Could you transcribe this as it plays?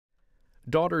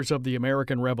Daughters of the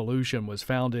American Revolution was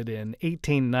founded in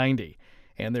 1890,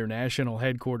 and their national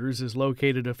headquarters is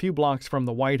located a few blocks from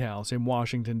the White House in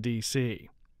Washington, D.C.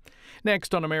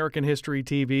 Next on American History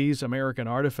TV's American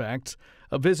Artifacts,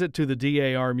 a visit to the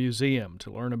DAR Museum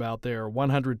to learn about their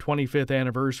 125th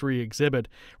anniversary exhibit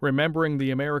Remembering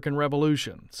the American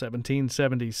Revolution,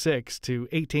 1776 to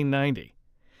 1890.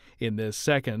 In this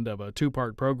second of a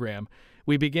two-part program,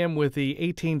 we begin with the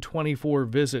 1824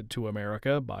 visit to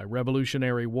America by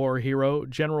Revolutionary War hero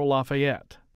General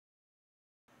Lafayette.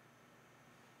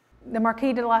 The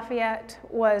Marquis de Lafayette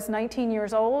was 19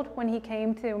 years old when he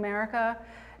came to America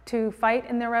to fight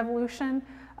in the Revolution.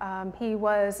 He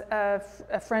was a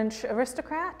French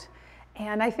aristocrat,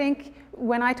 and I think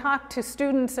when I talk to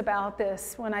students about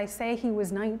this, when I say he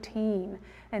was 19,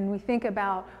 and we think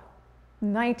about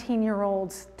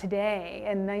 19-year-olds today,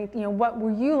 and what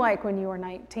were you like when you were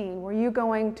 19? Were you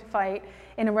going to fight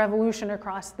in a revolution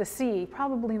across the sea?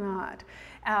 Probably not.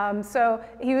 So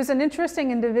he was an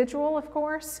interesting individual, of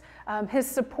course. His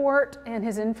support and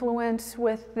his influence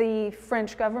with the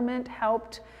French government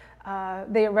helped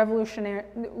the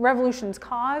revolution's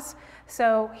cause.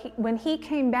 So when he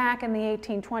came back in the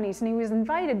 1820s, and he was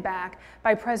invited back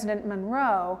by President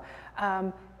Monroe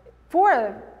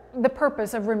for the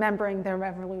purpose of remembering the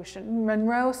revolution.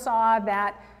 Monroe saw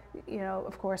that,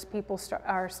 of course, people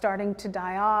are starting to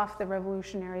die off, the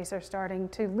revolutionaries are starting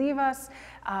to leave us,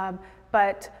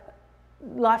 but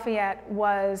Lafayette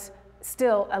was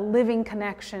still a living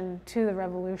connection to the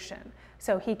revolution.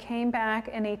 So he came back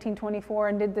in 1824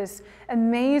 and did this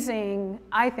amazing,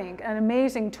 I think, an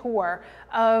amazing tour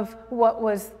of what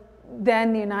was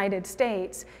then the United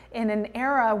States in an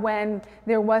era when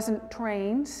there wasn't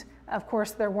trains. Of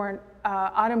course, there weren't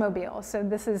automobiles. So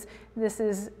this is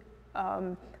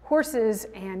horses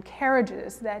and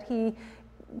carriages that he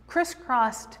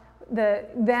crisscrossed the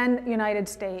then United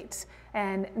States.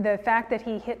 And the fact that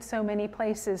he hit so many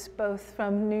places, both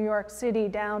from New York City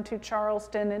down to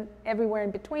Charleston and everywhere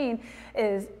in between,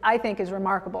 I think is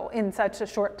remarkable in such a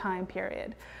short time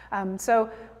period. So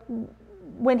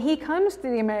when he comes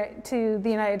to the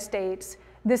United States,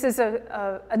 this is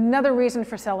another reason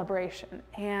for celebration.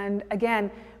 And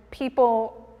again,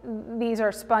 these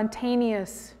are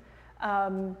spontaneous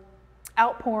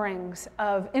outpourings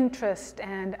of interest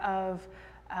and of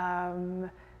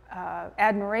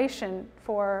admiration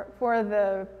for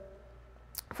the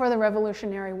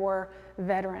Revolutionary War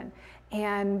veteran.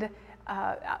 And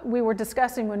we were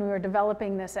discussing when we were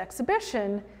developing this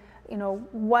exhibition,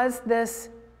 was this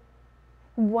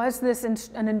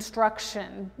an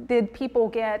instruction? Did people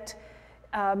get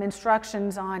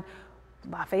instructions on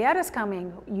Lafayette is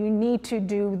coming, you need to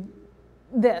do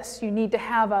this, you need to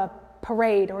have a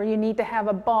parade, or you need to have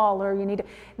a ball, or you need to,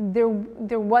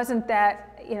 there wasn't that,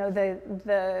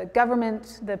 the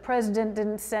government, the president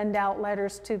didn't send out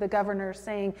letters to the governor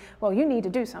saying, well, you need to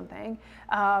do something.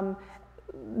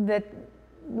 The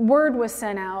word was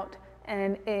sent out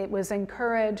and it was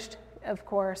encouraged, of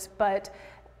course, but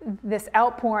this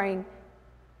outpouring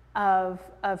of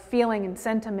feeling and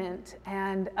sentiment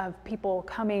and of people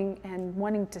coming and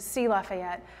wanting to see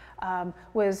Lafayette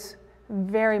was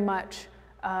very much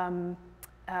an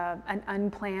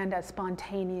unplanned, a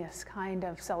spontaneous kind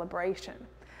of celebration.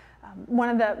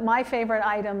 One of my favorite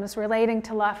items relating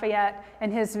to Lafayette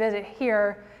and his visit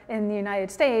here in the United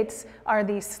States are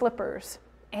these slippers.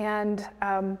 And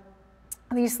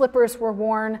these slippers were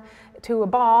worn to a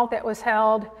ball that was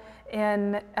held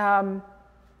in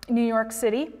New York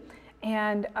City,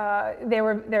 and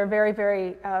they're very,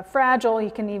 very fragile.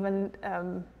 You can even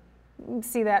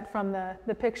see that from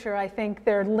the picture. I think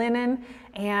they're linen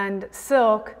and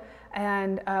silk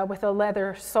and with a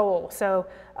leather sole. So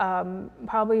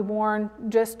probably worn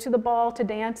just to the ball to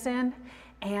dance in,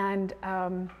 and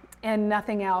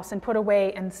nothing else, and put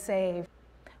away and saved.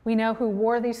 We know who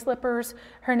wore these slippers.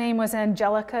 Her name was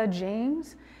Angelica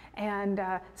James. And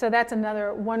so that's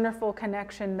another wonderful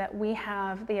connection that we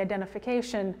have, the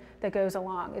identification that goes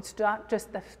along. It's not just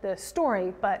the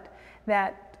story, but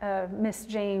that Miss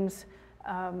James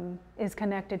is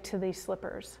connected to these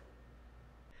slippers.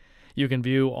 You can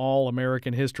view all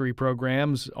American History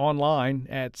programs online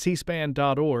at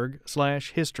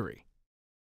cspan.org/history.